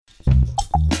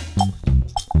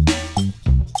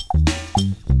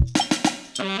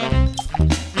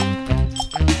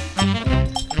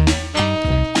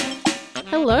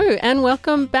and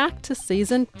welcome back to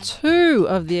Season 2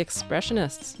 of The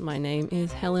Expressionists. My name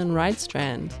is Helen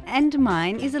Rydstrand. And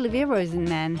mine is Olivia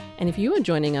Rosenman. And if you are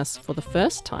joining us for the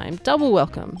first time, double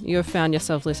welcome. You have found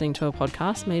yourself listening to a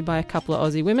podcast made by a couple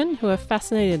of Aussie women who are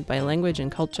fascinated by language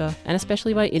and culture, and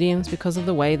especially by idioms because of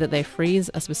the way that they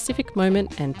freeze a specific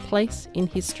moment and place in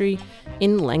history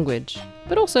in language,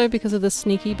 but also because of the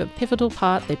sneaky but pivotal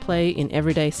part they play in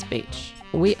everyday speech.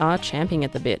 We are champing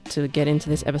at the bit to get into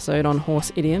this episode on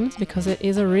horse idioms because it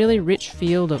is a really rich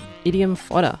field of idiom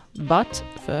fodder. But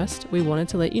first, we wanted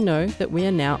to let you know that we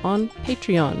are now on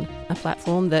Patreon, a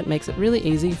platform that makes it really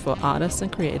easy for artists and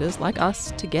creators like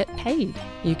us to get paid.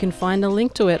 You can find a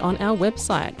link to it on our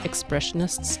website,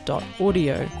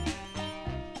 expressionists.audio.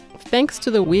 Thanks to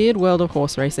the weird world of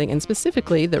horse racing, and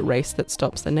specifically the race that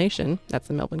stops the nation, that's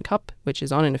the Melbourne Cup, which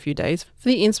is on in a few days, for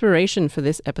the inspiration for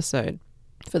this episode.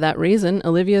 For that reason,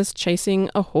 Olivia's chasing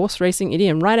a horse racing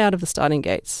idiom right out of the starting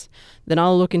gates. Then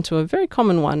I'll look into a very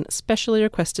common one, specially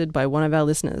requested by one of our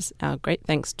listeners. Our great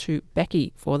thanks to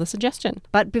Becky for the suggestion.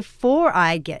 But before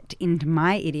I get into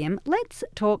my idiom, let's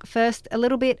talk first a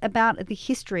little bit about the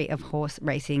history of horse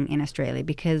racing in Australia,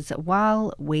 because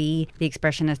while we, the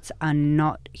Expressionists, are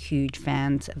not huge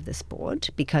fans of the sport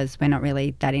because we're not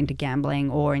really that into gambling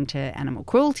or into animal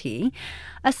cruelty,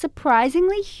 a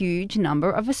surprisingly huge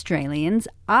number of Australians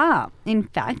are. In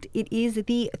fact, it is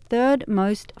the third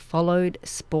most followed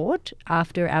sport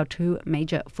after our two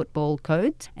major football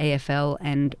codes, AFL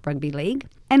and Rugby League.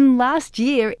 And last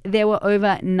year, there were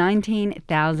over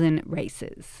 19,000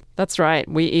 races. That's right.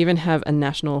 We even have a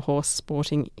national horse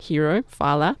sporting hero,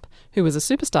 Phar Lap, who was a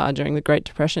superstar during the Great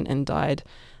Depression and died,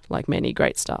 like many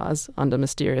great stars, under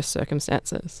mysterious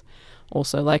circumstances.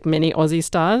 Also, like many Aussie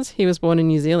stars, he was born in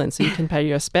New Zealand, so you can pay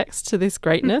your respects to this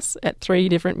greatness at 3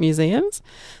 different museums.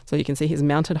 So you can see his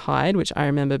mounted hide, which I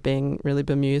remember being really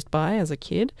bemused by as a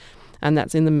kid, and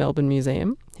that's in the Melbourne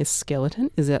Museum. His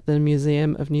skeleton is at the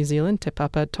Museum of New Zealand, Te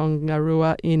Papa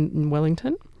Tongarua in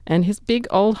Wellington. And his big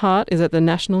old heart is at the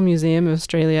National Museum of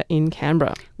Australia in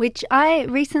Canberra. Which I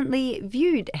recently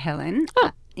viewed, Helen.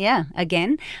 Oh. Yeah,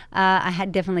 again. I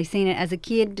had definitely seen it as a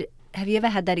kid. Have you ever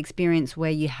had that experience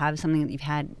where you have something that you've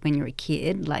had when you were a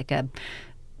kid, like a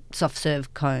soft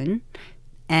serve cone,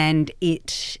 and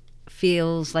it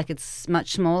feels like it's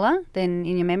much smaller than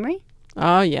in your memory?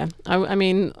 Oh, yeah. I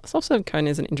mean, soft serve cone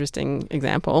is an interesting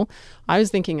example. I was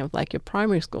thinking of like your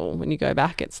primary school. When you go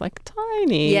back, it's like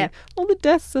tiny. Yep. All the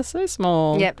desks are so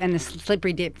small. Yep, and the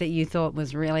slippery dip that you thought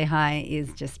was really high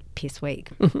is just piss weak.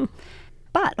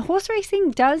 But horse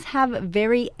racing does have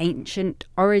very ancient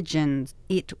origins.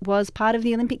 It was part of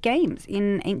the Olympic Games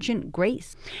in ancient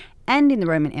Greece and in the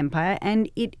Roman Empire, and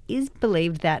it is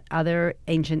believed that other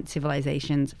ancient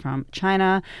civilizations from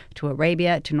China to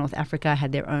Arabia to North Africa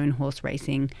had their own horse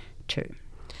racing too.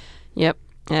 Yep.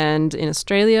 And in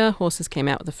Australia, horses came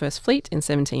out with the first fleet in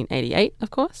 1788,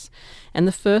 of course. And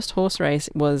the first horse race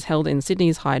was held in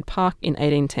Sydney's Hyde Park in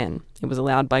 1810. It was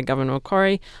allowed by Governor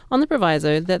Macquarie on the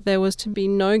proviso that there was to be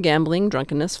no gambling,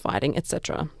 drunkenness, fighting,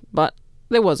 etc. But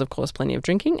there was, of course, plenty of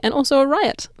drinking and also a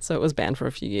riot, so it was banned for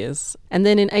a few years. And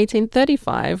then in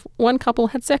 1835, one couple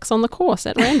had sex on the course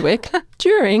at Randwick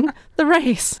during the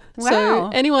race. Wow. So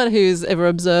anyone who's ever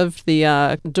observed the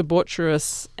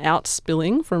debaucherous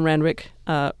outspilling from Randwick,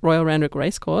 Royal Randwick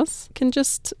Racecourse can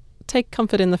just take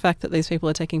comfort in the fact that these people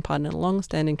are taking part in a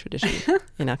long-standing tradition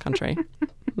in our country.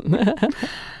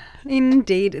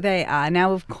 Indeed they are.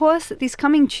 Now, of course, this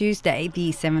coming Tuesday,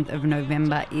 the 7th of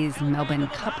November, is Melbourne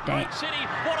Cup Day.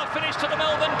 What a finish to the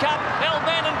Melbourne Cup.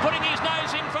 Melbourne putting his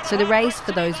nose in front. So the race,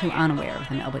 for those who aren't aware of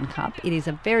the Melbourne Cup, it is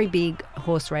a very big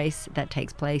horse race that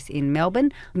takes place in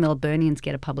Melbourne. Melburnians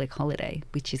get a public holiday,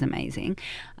 which is amazing.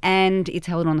 And it's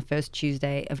held on the first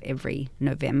Tuesday of every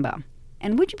November.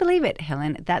 And would you believe it,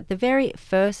 Helen, that the very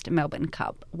first Melbourne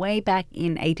Cup, way back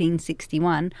in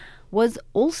 1861, was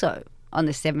also on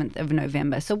the 7th of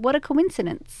November. So what a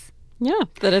coincidence. Yeah,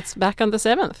 that it's back on the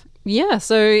 7th. Yeah,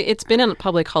 so it's been a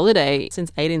public holiday since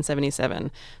 1877.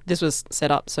 This was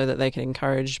set up so that they could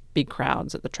encourage big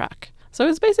crowds at the track. So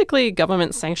it's basically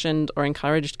government-sanctioned or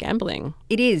encouraged gambling.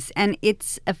 It is, and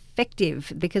it's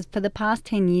effective because for the past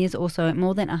 10 years or so,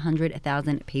 more than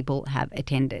 100,000 people have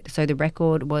attended. So the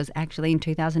record was actually in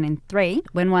 2003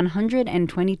 when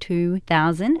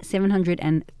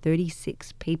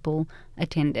 122,736 people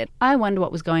attended. I wonder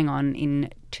what was going on in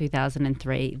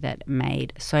 2003 that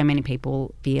made so many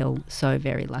people feel so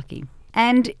very lucky.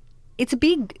 And it's a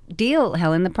big deal,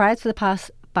 Helen. The prize for the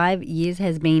 5 years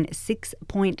has been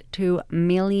 6.2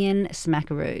 million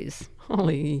smackaroos.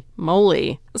 Holy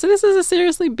moly. So this is a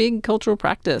seriously big cultural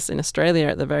practice in Australia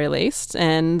at the very least,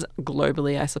 and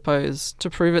globally, I suppose. To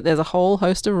prove it, there's a whole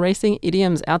host of racing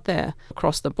idioms out there.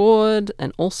 Across the board,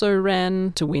 and also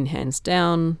ran, to win hands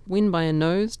down, win by a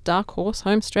nose, dark horse,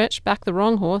 home stretch, back the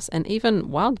wrong horse, and even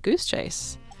wild goose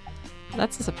chase.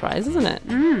 That's a surprise, isn't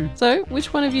it? So,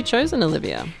 which one have you chosen,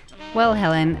 Olivia? Well,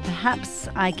 Helen, perhaps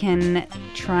I can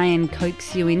try and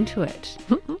coax you into it.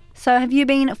 So have you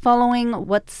been following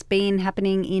what's been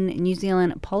happening in New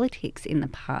Zealand politics in the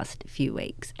past few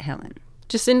weeks, Helen?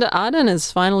 Jacinda Ardern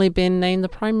has finally been named the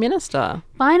Prime Minister.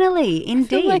 Finally,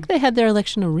 indeed. I feel like they had their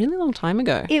election a really long time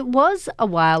ago. It was a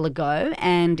while ago,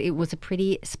 and it was a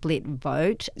pretty split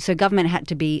vote. So government had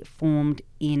to be formed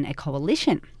in a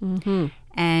coalition.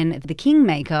 And the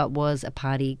kingmaker was a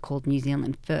party called New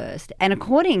Zealand First. And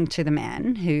according to the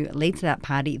man who leads that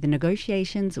party, the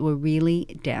negotiations were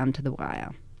really down to the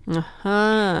wire.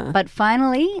 But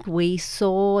finally, we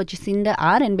saw Jacinda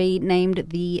Ardern be named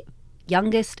the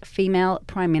youngest female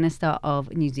Prime Minister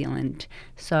of New Zealand.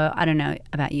 So I don't know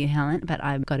about you, Helen, but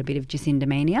I've got a bit of Jacinda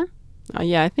mania. Oh,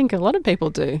 yeah, I think a lot of people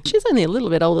do. She's only a little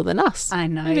bit older than us. I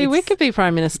know. Maybe we could be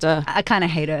Prime Minister. I kind of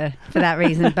hate her for that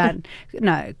reason, but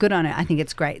no, good on her. I think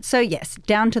it's great. So yes,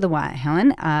 down to the wire,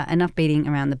 Helen. Enough beating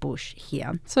around the bush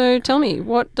here. So tell me,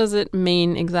 what does it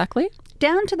mean exactly?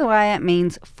 Down to the wire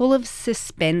means full of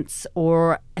suspense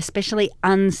or especially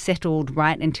unsettled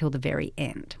right until the very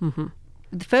end.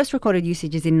 The first recorded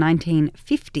usage is in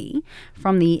 1950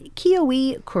 from the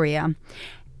Kiwi Courier.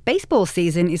 Baseball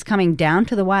season is coming down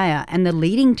to the wire and the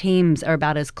leading teams are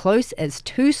about as close as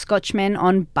two Scotchmen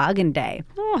on bargain day.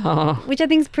 Oh. Which I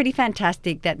think is pretty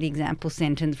fantastic that the example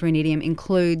sentence for an idiom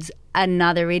includes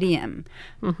another idiom.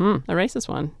 A racist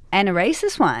one. And a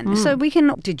racist one. So we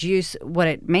can deduce what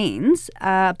it means.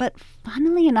 But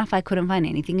funnily enough, I couldn't find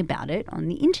anything about it on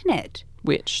the internet.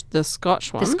 Which? The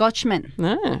Scotch one? The Scotchman.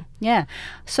 No. Yeah.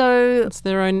 So It's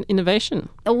their own innovation.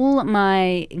 all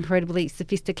my incredibly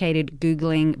sophisticated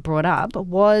Googling brought up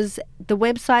was the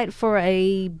website for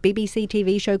a BBC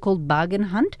TV show called Bargain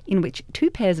Hunt, in which two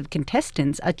pairs of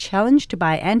contestants are challenged to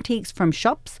buy antiques from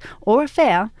shops or a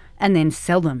fair and then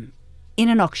sell them in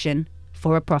an auction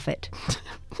for a profit.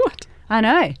 What? I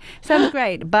know. Sounds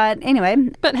great. But anyway.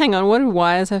 But hang on, what do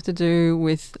wires have to do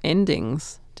with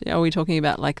endings? Are we talking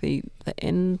about like the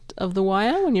end of the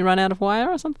wire when you run out of wire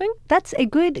or something? That's a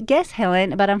good guess,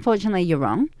 Helen, but unfortunately you're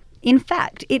wrong. In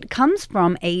fact, it comes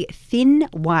from a thin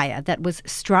wire that was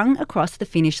strung across the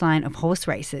finish line of horse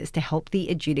races to help the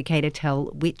adjudicator tell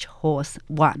which horse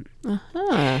won.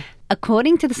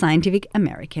 According to the Scientific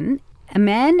American, a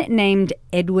man named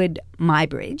Edward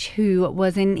Muybridge, who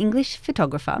was an English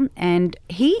photographer, and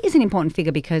he is an important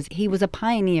figure because he was a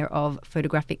pioneer of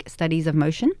photographic studies of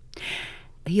motion.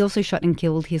 He also shot and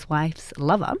killed his wife's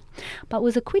lover, but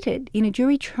was acquitted in a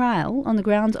jury trial on the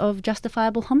grounds of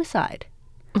justifiable homicide.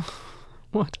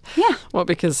 What? Yeah. What,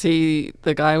 because the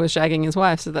guy was shagging his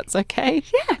wife, so that's okay?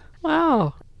 Yeah.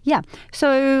 Wow. Yeah.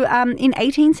 So in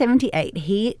 1878,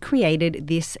 he created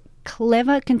this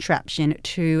clever contraption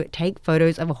to take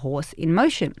photos of a horse in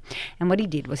motion. And what he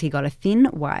did was he got a thin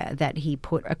wire that he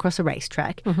put across a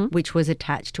racetrack, which was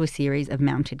attached to a series of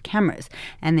mounted cameras.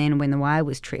 And then when the wire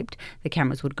was tripped, the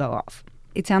cameras would go off.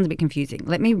 It sounds a bit confusing.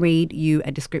 Let me read you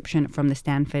a description from the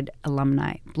Stanford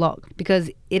alumni blog, because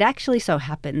it actually so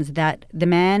happens that the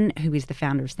man who is the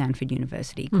founder of Stanford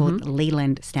University, called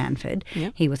Leland Stanford,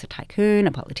 he was a tycoon,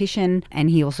 a politician, and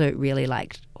he also really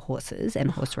liked horses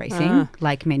and horse racing,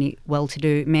 like many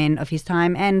well-to-do men of his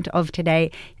time and of today.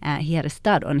 He had a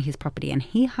stud on his property and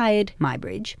he hired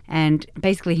Muybridge, and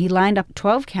basically he lined up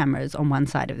 12 cameras on one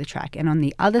side of the track, and on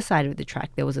the other side of the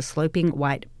track there was a sloping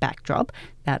white backdrop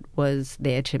that was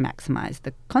there to maximize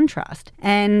the contrast.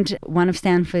 And one of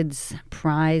Stanford's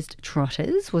prized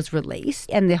trotters was released,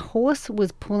 and the horse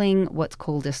was pulling what's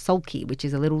called a sulky, which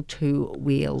is a little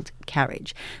two-wheeled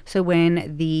carriage. So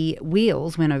when the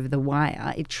wheels went over the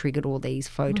wire, it triggered all these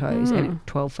photos, and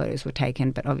 12 photos were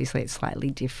taken, but obviously it's slightly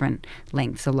different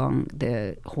lengths along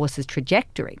the horse's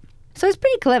trajectory. So it's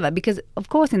pretty clever because, of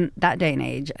course, in that day and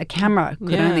age, a camera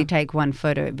could only take one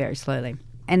photo very slowly.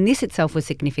 And this itself was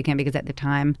significant because at the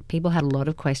time, people had a lot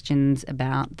of questions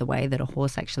about the way that a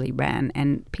horse actually ran.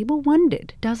 And people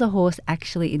wondered, does a horse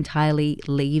actually entirely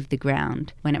leave the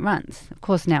ground when it runs? Of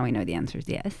course, now we know the answer is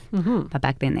yes. But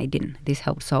back then they didn't. This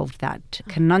helped solve that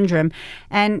conundrum.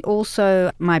 And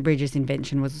also, Muybridge's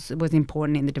invention was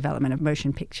important in the development of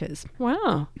motion pictures.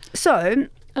 Wow. So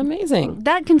Amazing.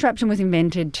 That contraption was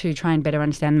invented to try and better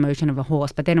understand the motion of a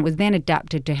horse, but then it was then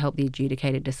adapted to help the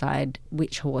adjudicator decide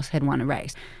which horse had won a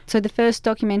race. So the first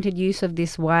documented use of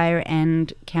this wire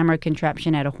and camera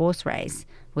contraption at a horse race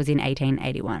was in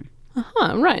 1881.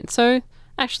 Right. So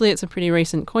actually it's a pretty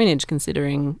recent coinage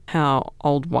considering how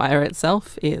old wire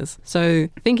itself is. So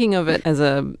thinking of it as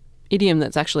a idiom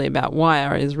that's actually about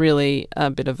wire is really a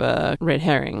bit of a red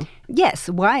herring. Yes,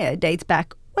 wire dates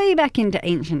back way back into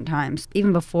ancient times.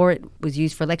 Even before it was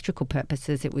used for electrical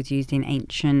purposes, it was used in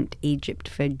ancient Egypt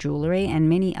for jewellery, and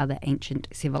many other ancient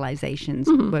civilizations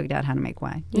worked out how to make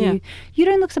wire. You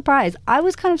don't look surprised. I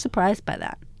was kind of surprised by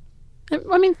that.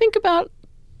 I mean, think about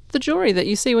the jewellery that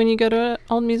you see when you go to an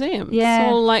old museum. Yeah. It's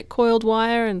all like coiled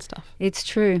wire and stuff. It's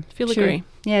true. Filigree.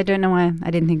 Yeah, I don't know why I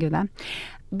didn't think of that.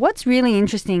 What's really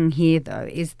interesting here, though,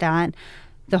 is that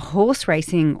the horse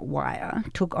racing wire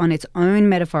took on its own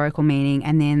metaphorical meaning,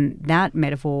 and then that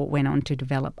metaphor went on to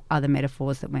develop other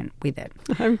metaphors that went with it.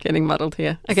 I'm getting muddled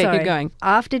here. Okay, So, keep going.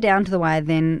 After down to the wire,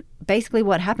 then basically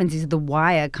what happens is the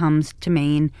wire comes to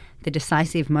mean the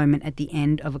decisive moment at the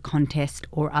end of a contest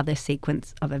or other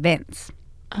sequence of events.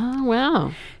 Oh,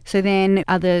 wow. So then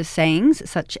other sayings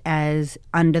such as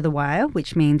under the wire,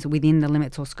 which means within the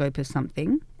limits or scope of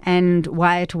something, and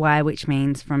wire to wire, which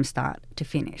means from start to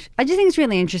finish. I just think it's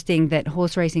really interesting that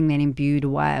horse racing then imbued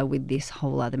wire with this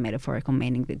whole other metaphorical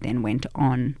meaning that then went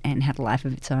on and had a life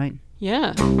of its own.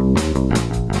 Yeah.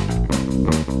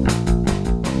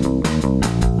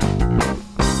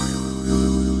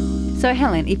 So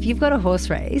Helen, if you've got a horse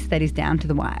race that is down to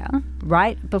the wire,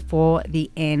 right before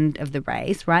the end of the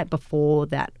race, right before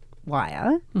that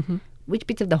wire, which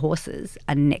bits of the horses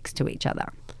are next to each other?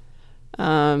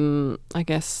 I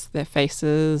guess their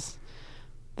faces,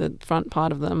 the front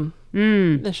part of them,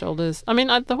 their shoulders. I mean,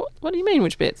 what do you mean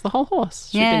which bits? The whole horse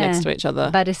should be next to each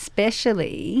other. But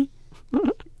especially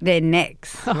their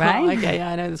necks, right? Oh, okay, yeah,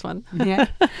 I know this one. Yeah.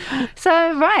 So,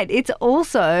 right, it's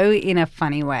also, in a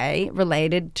funny way,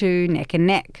 related to neck and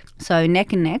neck. So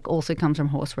neck and neck also comes from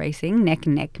horse racing. Neck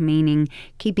and neck meaning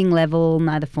keeping level,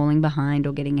 neither falling behind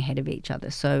or getting ahead of each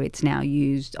other. So it's now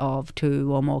used of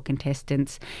two or more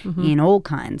contestants in all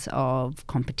kinds of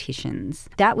competitions.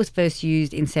 That was first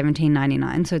used in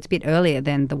 1799, so it's a bit earlier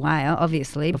than the wire,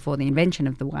 obviously, before the invention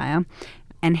of the wire.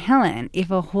 And Helen, if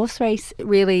a horse race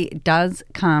really does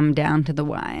come down to the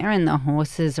wire and the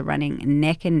horses are running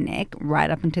neck and neck right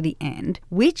up until the end,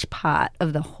 which part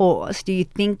of the horse do you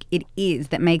think it is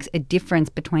that makes a difference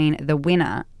between the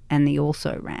winner and the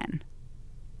also ran?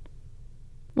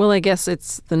 Well, I guess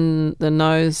it's the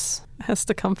nose has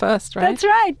to come first, right? That's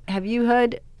right. Have you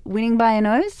heard winning by a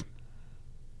nose?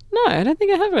 No, I don't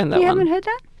think I have heard that You one. haven't heard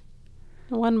that?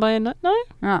 One by a no?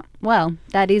 Oh, well,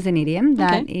 that is an idiom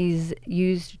that Okay. is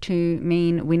used to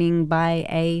mean winning by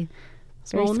a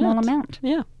very small amount.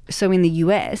 Yeah. So in the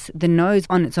US, the nose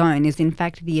on its own is in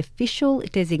fact the official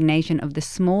designation of the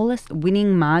smallest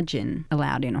winning margin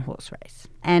allowed in a horse race.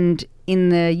 And in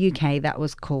the UK, that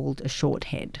was called a short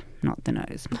head, not the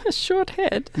nose. A short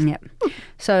head. Yep.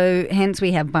 So hence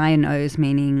we have by a nose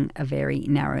meaning a very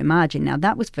narrow margin. Now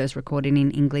that was first recorded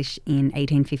in English in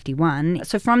 1851.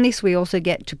 So from this we also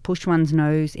get to push one's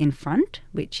nose in front,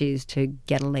 which is to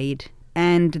get a lead.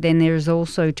 And then there is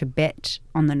also to bet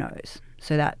on the nose.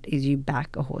 So that is you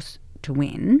back a horse to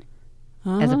win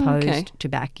as opposed to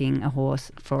backing a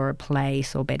horse for a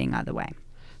place or betting either way.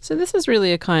 So this is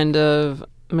really a kind of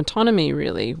metonymy,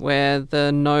 really, where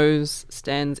the nose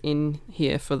stands in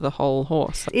here for the whole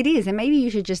horse. It is, and maybe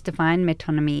you should just define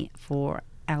metonymy for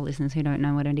our listeners who don't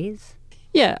know what it is.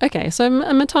 Yeah, okay. So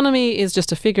a metonymy is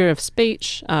just a figure of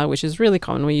speech, which is really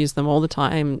common. We use them all the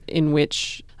time, in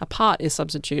which a part is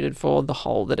substituted for the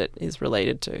whole that it is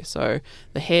related to. So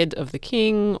the head of the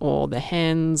king or the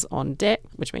hands on deck,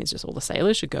 which means just all the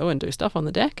sailors should go and do stuff on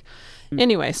the deck.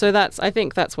 Anyway, so I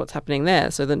think that's what's happening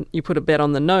there. So then you put a bet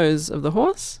on the nose of the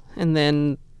horse and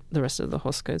then the rest of the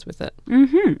horse goes with it.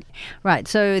 Mm-hmm. Right,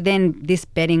 so then this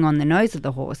betting on the nose of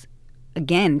the horse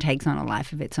again takes on a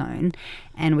life of its own,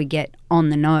 and we get on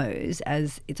the nose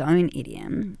as its own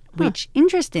idiom, which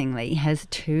interestingly has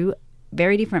two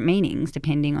very different meanings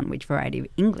depending on which variety of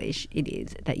English it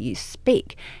is that you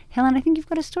speak. Helen, I think you've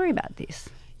got a story about this.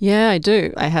 Yeah, I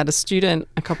do. I had a student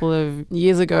a couple of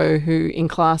years ago who in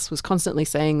class was constantly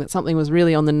saying that something was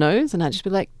really on the nose, and I'd just be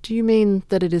like, do you mean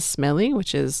that it is smelly,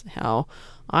 which is how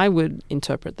I would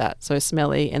interpret that. So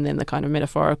smelly, and then the kind of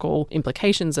metaphorical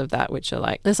implications of that, which are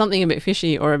like, there's something a bit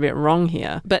fishy or a bit wrong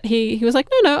here. But he was like,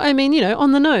 no, I mean,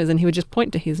 on the nose. And he would just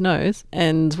point to his nose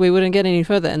and we wouldn't get any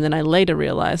further. And then I later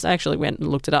realized, I actually went and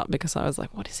looked it up because I was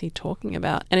like, what is he talking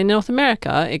about? And in North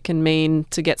America, it can mean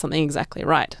to get something exactly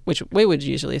right, which we would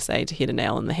usually say to hit a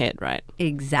nail on the head, right?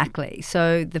 Exactly.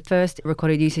 So the first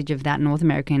recorded usage of that North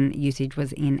American usage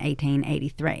was in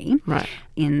 1883. Right.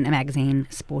 In the magazine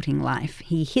Sporting Life.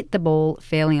 He hit the ball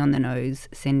fairly on the nose,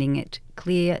 sending it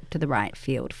clear to the right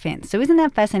field fence. So isn't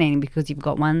that fascinating? Because you've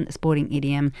got one sporting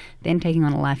idiom then taking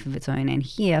on a life of its own, and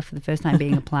here for the first time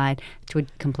being applied to a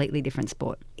completely different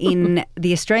sport. In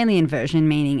the Australian version,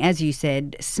 meaning, as you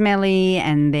said, smelly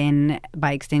and then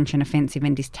by extension offensive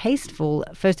and distasteful,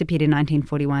 first appeared in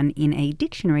 1941 in a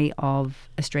dictionary of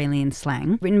Australian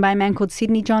slang written by a man called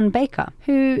Sydney John Baker,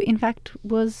 who in fact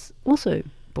was also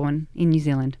born in New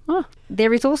Zealand. Oh.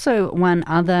 There is also one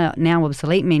other now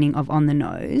obsolete meaning of on the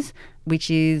nose, which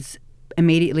is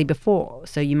immediately before.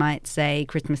 So you might say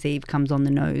Christmas Eve comes on the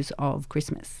nose of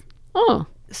Christmas. Oh.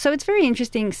 So it's very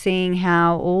interesting seeing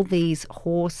how all these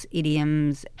horse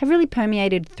idioms have really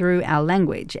permeated through our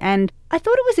language. And I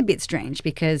thought it was a bit strange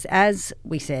because, as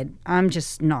we said, I'm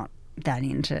just not that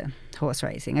into horse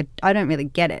racing. I don't really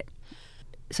get it.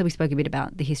 So we spoke a bit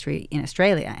about the history in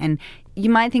Australia, and you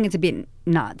might think it's a bit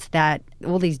nuts that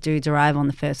all these dudes arrive on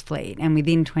the first fleet and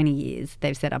within 20 years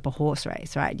they've set up a horse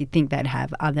race, right? You'd think they'd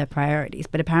have other priorities,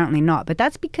 but apparently not. But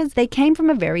that's because they came from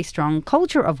a very strong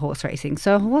culture of horse racing.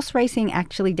 So horse racing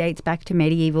actually dates back to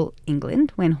medieval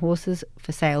England, when horses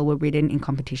for sale were ridden in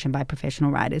competition by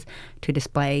professional riders to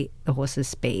display the horse's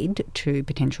speed to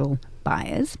potential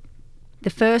buyers. The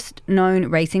first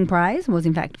known racing prize was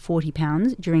in fact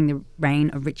 £40 during the reign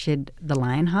of Richard the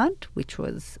Lionheart, which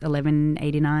was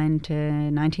 1189 to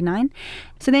 99.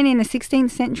 So then in the 16th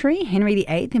century, Henry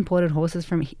VIII imported horses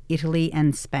from Italy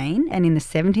and Spain. And in the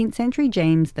 17th century,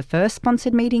 James I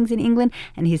sponsored meetings in England,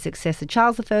 and his successor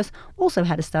Charles I also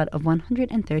had a stud of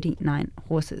 139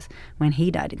 horses when he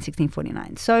died in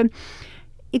 1649. So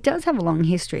it does have a long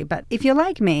history, but if you're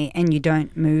like me and you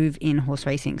don't move in horse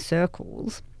racing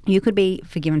circles, you could be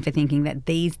forgiven for thinking that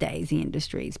these days the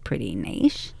industry is pretty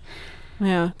niche.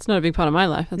 Yeah, it's not a big part of my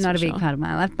life. That's not a big part of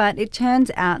my life. But it turns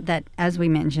out that, as we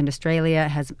mentioned, Australia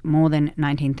has more than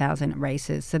 19,000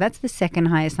 races. So that's the second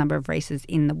highest number of races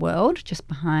in the world, just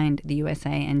behind the USA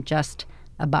and just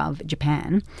above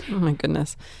Japan. Oh, my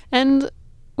goodness. And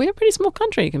we're a pretty small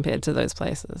country compared to those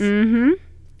places. Mm-hmm.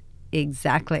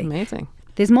 Exactly. Amazing.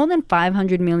 There's more than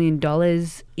 $500 million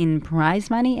in prize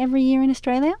money every year in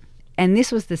Australia. And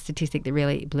this was the statistic that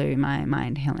really blew my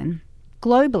mind, Helen.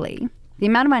 Globally, the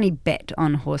amount of money bet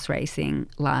on horse racing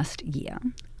last year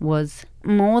was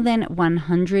more than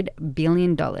 $100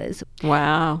 billion.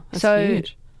 Wow, that's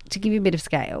huge. To give you a bit of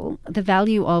scale, the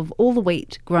value of all the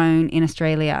wheat grown in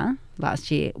Australia last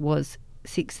year was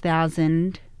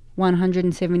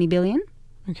 $6,170 billion.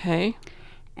 Okay.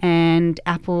 And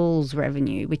Apple's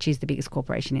revenue, which is the biggest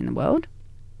corporation in the world,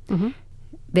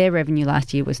 their revenue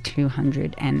last year was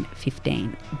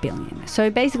 $215 billion. So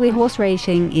basically, horse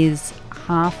racing is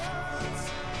half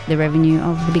the revenue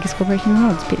of the biggest corporation in the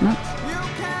world. It's a bit nuts.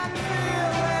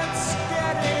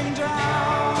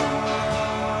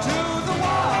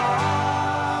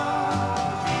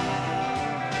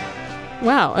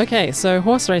 Wow, okay, so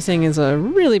horse racing is a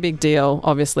really big deal,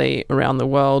 obviously, around the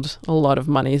world. A lot of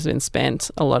money has been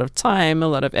spent, a lot of time, a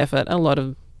lot of effort, a lot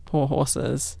of poor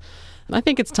horses. I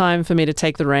think it's time for me to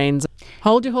take the reins.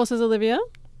 Hold your horses, Olivia.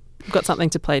 I've got something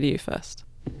to play to you first.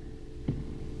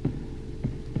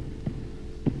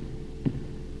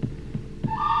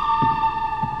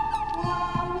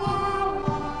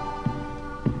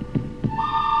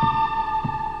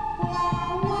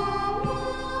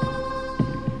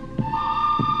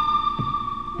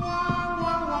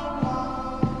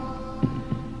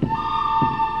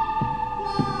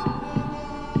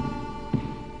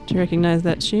 Do you recognise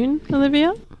that tune,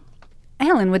 Olivia?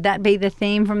 Helen, would that be the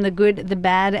theme from The Good, the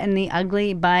Bad and the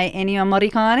Ugly by Ennio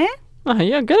Morricone? Oh,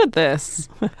 you're good at this.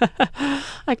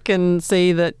 I can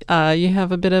see that you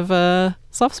have a bit of a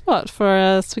soft spot for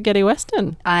a spaghetti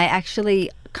western. I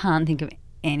actually can't think of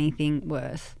anything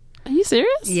worse. Are you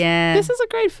serious? Yeah. This is a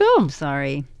great film.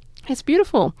 Sorry. It's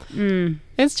beautiful.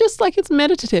 It's just like, it's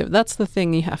meditative. That's the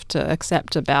thing you have to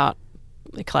accept about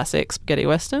the classic spaghetti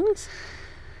westerns.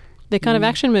 They're kind of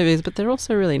action movies, but they're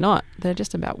also really not. They're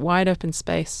just about wide open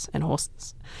space and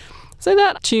horses. So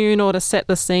that tune ought to set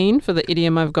the scene for the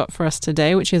idiom I've got for us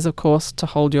today, which is, of course, to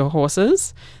hold your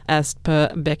horses, as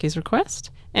per Becky's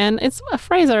request. And it's a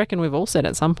phrase I reckon we've all said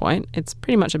at some point. It's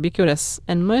pretty much ubiquitous.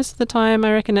 And most of the time,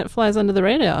 I reckon it flies under the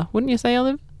radar. Wouldn't you say,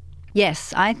 Olive?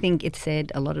 Yes, I think it's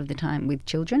said a lot of the time with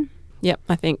children. Yep,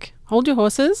 I think. Hold your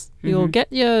horses. You'll get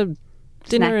your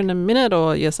dinner Snack. in a minute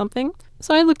or your something.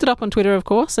 So I looked it up on Twitter, of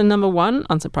course. And number one,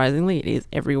 unsurprisingly, it is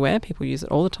everywhere. People use it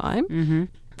all the time. Mm-hmm.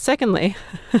 Secondly,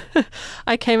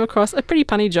 I came across a pretty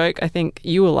punny joke I think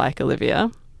you will like,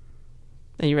 Olivia.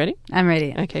 Are you ready? I'm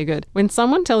ready. Okay, good. When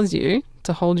someone tells you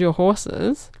to hold your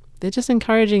horses, they're just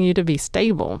encouraging you to be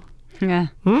stable. Yeah,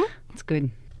 it's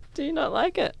good. Do you not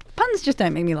like it? Puns just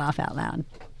don't make me laugh out loud.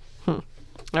 All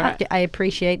right. I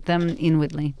appreciate them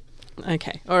inwardly.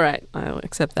 Okay. All right. I'll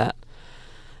accept that.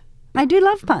 I do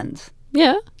love puns.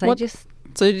 Yeah. So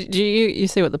So do you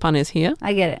see what the pun is here?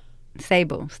 I get it.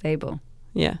 Stable.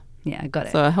 Yeah. Yeah, I got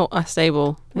it. So a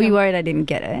stable. Were you worried I didn't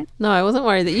get it? No, I wasn't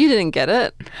worried that you didn't get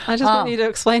it. I just want you to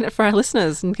explain it for our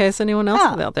listeners in case anyone else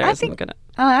out there isn't going to.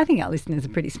 Oh, I think our listeners are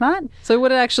pretty smart. So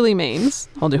what it actually means,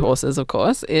 hold your horses, of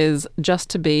course, is just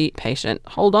to be patient.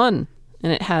 Hold on.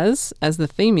 And it has, as the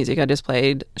theme music I just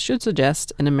played should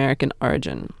suggest, an American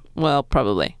origin. Well,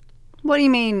 probably. What do you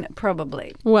mean,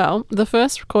 probably? Well, the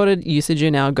first recorded usage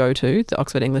in our go-to, the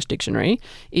Oxford English Dictionary,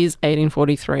 is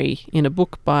 1843 in a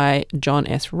book by John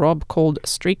S. Robb called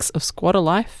Streaks of Squatter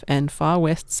Life and Far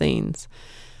West Scenes.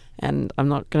 And I'm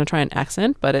not going to try an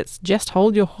accent, but it's just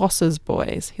hold your horses,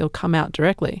 boys. He'll come out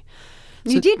directly.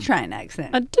 You did try an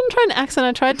accent. I didn't try an accent.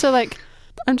 I tried to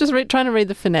I'm just trying to read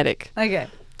the phonetic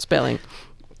spelling.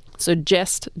 So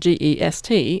jest,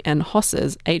 G-E-S-T, and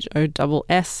hosses,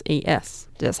 H-O-S-S-E-S.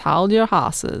 Just hold your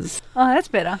horses. Oh, that's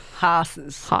better.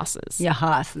 Horses. Horses. Your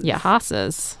horses. Your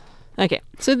horses. Okay,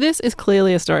 so this is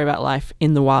clearly a story about life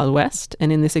in the Wild West.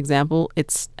 And in this example,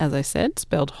 it's, as I said,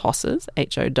 spelled hosses,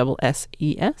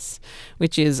 H-O-S-S-E-S,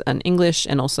 which is an English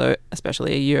and also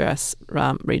especially a US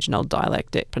regional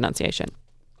dialectic pronunciation.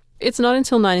 It's not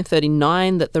until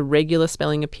 1939 that the regular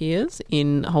spelling appears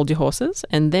in Hold Your Horses,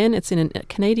 and then it's in a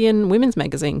Canadian women's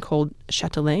magazine called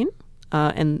Chatelaine,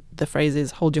 and the phrase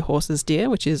is hold your horses, dear,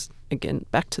 which is, again,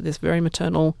 back to this very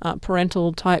maternal,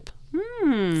 parental type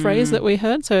phrase that we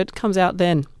heard. So it comes out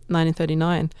then,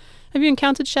 1939. Have you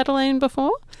encountered Chatelaine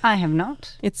before? I have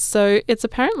not. It's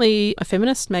apparently a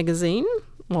feminist magazine,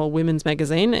 well, women's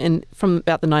magazine, and from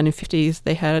about the 1950s,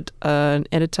 they had an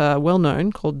editor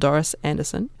well-known called Doris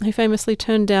Anderson, who famously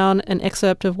turned down an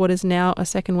excerpt of what is now a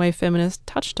second-wave feminist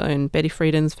touchstone, Betty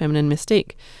Friedan's Feminine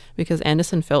Mystique, because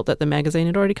Anderson felt that the magazine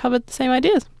had already covered the same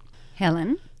ideas.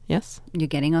 Helen? Yes? You're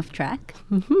getting off track.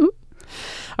 Mm-hmm.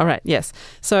 All right, yes.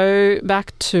 So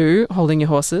back to holding your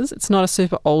horses. It's not a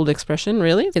super old expression,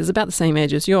 really. It's about the same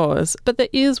age as yours. But there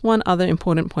is one other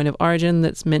important point of origin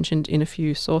that's mentioned in a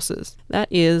few sources. That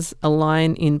is a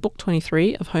line in Book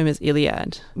 23 of Homer's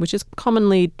Iliad, which is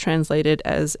commonly translated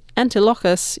as,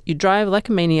 Antilochus, you drive like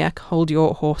a maniac, hold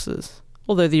your horses.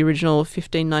 Although the original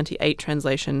 1598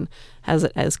 translation has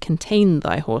it as contain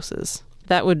thy horses.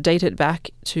 That would date it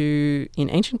back to, in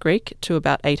ancient Greek, to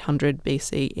about 800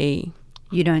 BCE.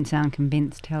 You don't sound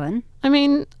convinced, Helen. I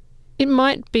mean, it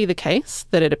might be the case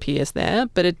that it appears there,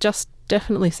 but it just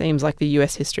definitely seems like the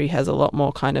US history has a lot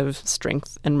more kind of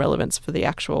strength and relevance for the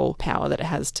actual power that it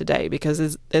has today,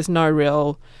 because there's no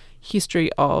real history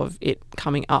of it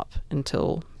coming up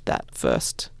until that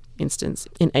first instance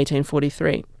in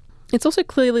 1843. It's also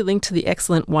clearly linked to the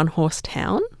excellent one-horse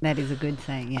town. That is a good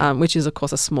saying, yeah. Which is, of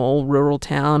course, a small rural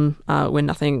town where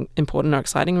nothing important or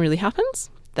exciting really happens.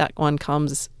 That one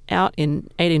comes out in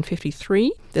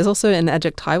 1853. There's also an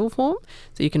adjectival form,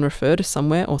 so you can refer to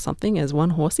somewhere or something as one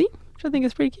horsey, which I think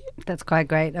is pretty cute. That's quite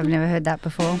great. I've never heard that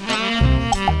before.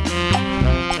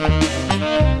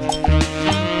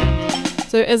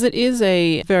 So as it is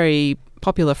a very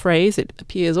popular phrase, it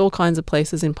appears all kinds of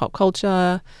places in pop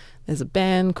culture. There's a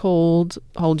band called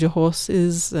Hold Your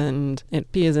Horses, and it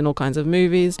appears in all kinds of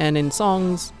movies and in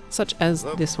songs, such as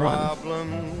this one. The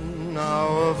problem now,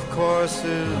 of course,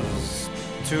 is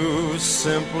to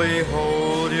simply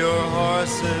hold your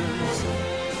horses.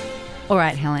 All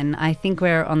right, Helen, I think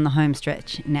we're on the home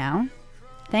stretch now.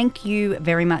 Thank you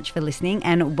very much for listening,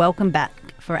 and welcome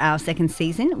back for our second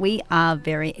season. We are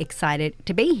very excited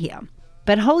to be here.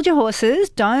 But hold your horses,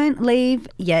 don't leave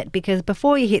yet, because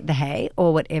before you hit the hay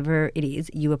or whatever it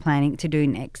is you were planning to do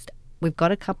next, we've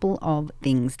got a couple of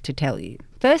things to tell you.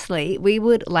 Firstly, we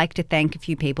would like to thank a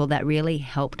few people that really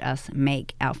helped us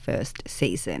make our first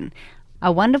season.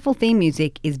 Our wonderful theme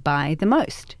music is by The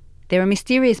Most. They're a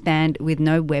mysterious band with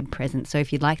no web presence, so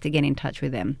if you'd like to get in touch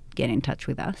with them, get in touch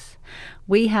with us.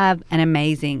 We have an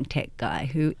amazing tech guy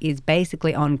who is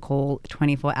basically on call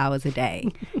 24 hours a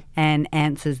day and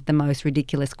answers the most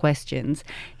ridiculous questions.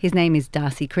 His name is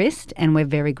Darcy Christ, and we're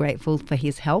very grateful for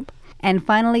his help. And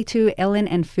finally to Ellen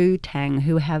and Fu Tang,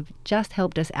 who have just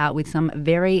helped us out with some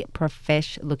very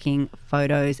profesh-looking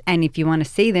photos. And if you want to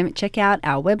see them, check out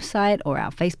our website or our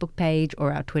Facebook page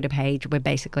or our Twitter page. We're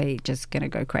basically just going to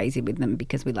go crazy with them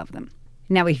because we love them.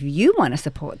 Now, if you want to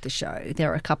support the show,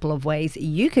 there are a couple of ways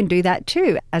you can do that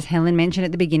too. As Helen mentioned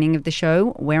at the beginning of the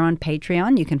show, we're on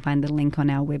Patreon. You can find the link on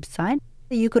our website.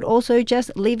 You could also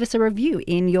just leave us a review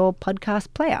in your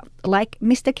podcast player, like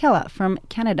Mr. Keller from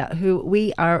Canada, who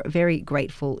we are very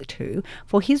grateful to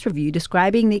for his review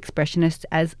describing the Expressionists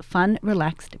as fun,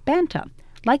 relaxed banter,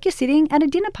 like you're sitting at a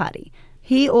dinner party.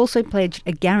 He also pledged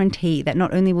a guarantee that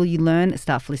not only will you learn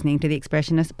stuff listening to the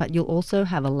Expressionists, but you'll also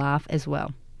have a laugh as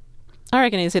well. I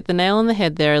reckon he's hit the nail on the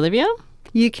head there, Olivia.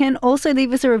 You can also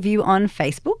leave us a review on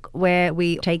Facebook, where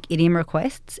we take idiom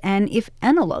requests. And if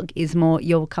analog is more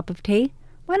your cup of tea,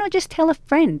 why not just tell a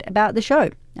friend about the show?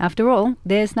 After all,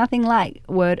 there's nothing like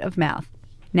word of mouth.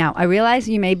 Now, I realise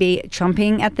you may be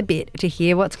chomping at the bit to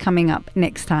hear what's coming up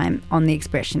next time on The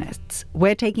Expressionists.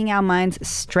 We're taking our minds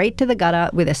straight to the gutter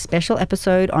with a special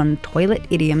episode on toilet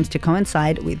idioms to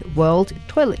coincide with World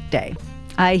Toilet Day.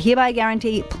 I hereby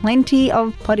guarantee plenty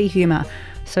of potty humour.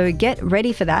 So get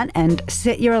ready for that and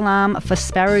set your alarm for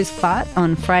Sparrow's Fart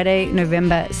on Friday,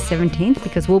 November 17th,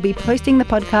 because we'll be posting the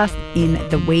podcast in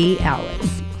the wee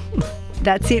hours.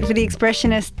 That's it for The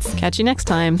Expressionists. Catch you next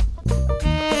time.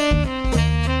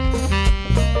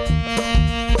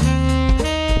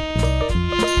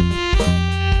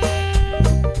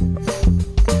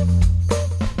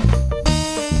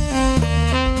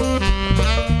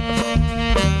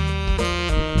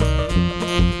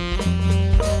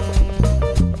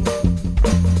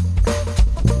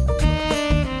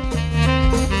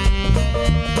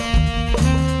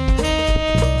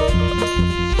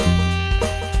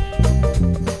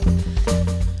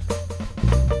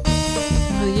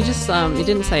 You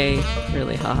didn't say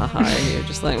really ha ha ha. You were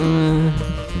just like,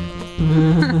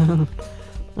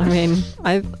 I mean,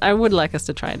 I would like us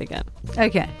to try it again.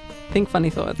 Okay. Think funny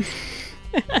thoughts.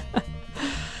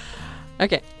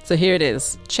 Okay, so here it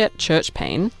is. Chet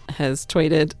Churchpain has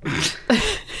tweeted.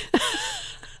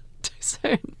 Too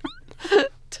soon.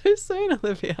 Too soon,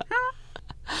 Olivia.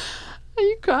 Are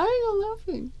you crying or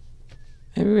laughing?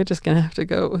 Maybe we're just going to have to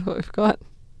go with what we've got.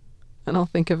 And I'll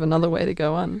think of another way to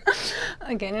go on.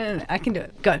 Okay, no, I can do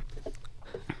it. Go.